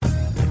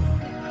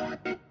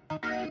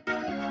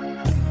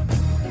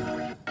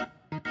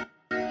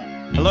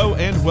Hello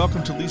and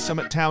welcome to Lee's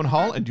Summit Town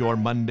Hall and your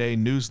Monday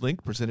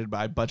NewsLink presented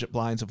by Budget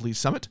Blinds of Lee's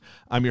Summit.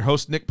 I'm your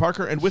host, Nick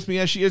Parker, and with me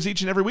as she is each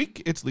and every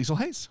week, it's Liesl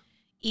Hayes.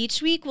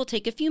 Each week, we'll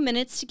take a few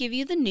minutes to give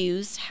you the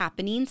news,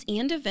 happenings,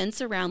 and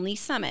events around Lee's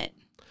Summit.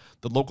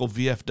 The local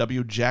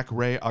VFW Jack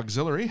Ray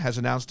Auxiliary has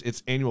announced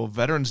its annual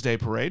Veterans Day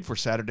Parade for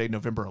Saturday,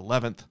 November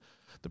 11th.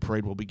 The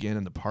parade will begin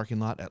in the parking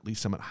lot at Lee's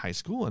Summit High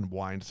School and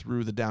wind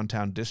through the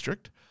downtown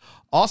district.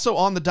 Also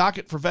on the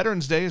docket for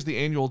Veterans Day is the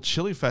annual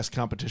Chillifest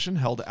competition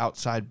held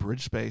outside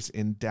Bridge Space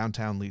in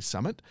downtown Lee's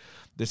Summit.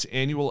 This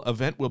annual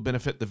event will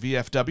benefit the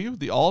VFW,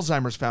 the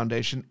Alzheimer's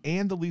Foundation,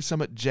 and the Lee's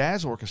Summit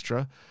Jazz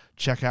Orchestra.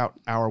 Check out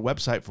our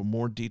website for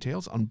more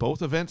details on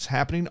both events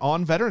happening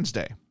on Veterans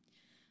Day.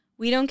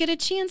 We don't get a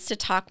chance to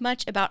talk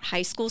much about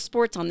high school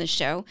sports on this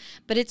show,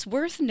 but it's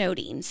worth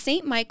noting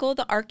St. Michael,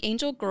 the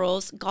Archangel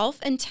girls, golf,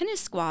 and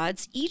tennis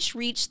squads each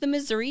reached the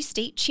Missouri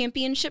State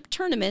Championship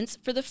tournaments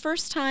for the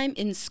first time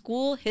in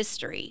school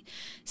history.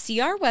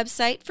 See our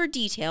website for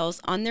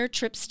details on their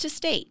trips to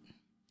state.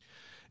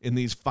 In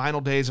these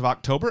final days of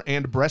October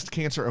and Breast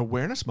Cancer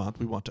Awareness Month,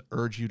 we want to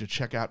urge you to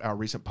check out our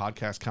recent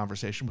podcast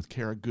conversation with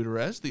Kara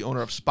Gutierrez, the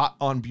owner of Spot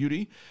On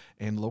Beauty,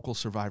 and local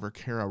survivor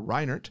Kara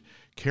Reinert.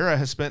 Kara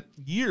has spent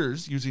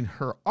years using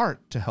her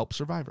art to help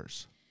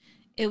survivors.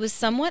 It was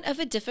somewhat of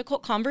a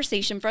difficult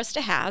conversation for us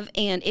to have,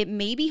 and it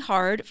may be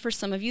hard for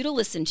some of you to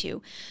listen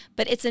to,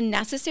 but it's a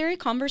necessary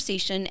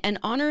conversation and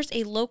honors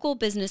a local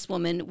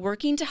businesswoman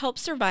working to help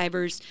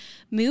survivors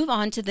move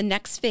on to the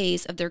next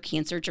phase of their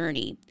cancer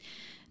journey.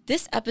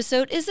 This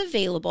episode is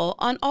available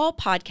on all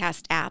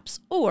podcast apps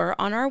or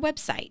on our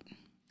website.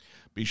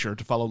 Be sure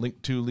to follow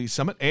Link to Lee's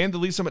Summit and the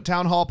Lee's Summit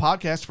Town Hall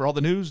podcast for all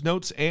the news,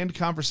 notes, and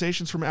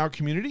conversations from our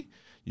community.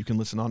 You can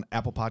listen on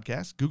Apple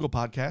Podcasts, Google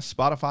Podcasts,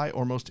 Spotify,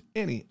 or most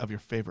any of your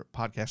favorite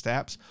podcast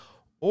apps,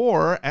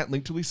 or at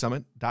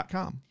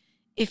linktoleesummit.com.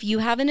 If you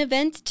have an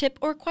event, tip,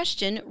 or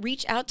question,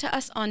 reach out to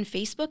us on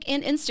Facebook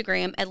and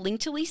Instagram at Link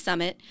to Lee's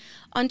Summit,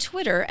 on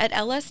Twitter at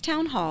LS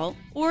Town Hall,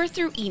 or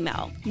through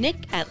email,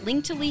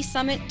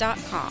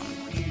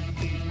 nick@linktoleesummit.com.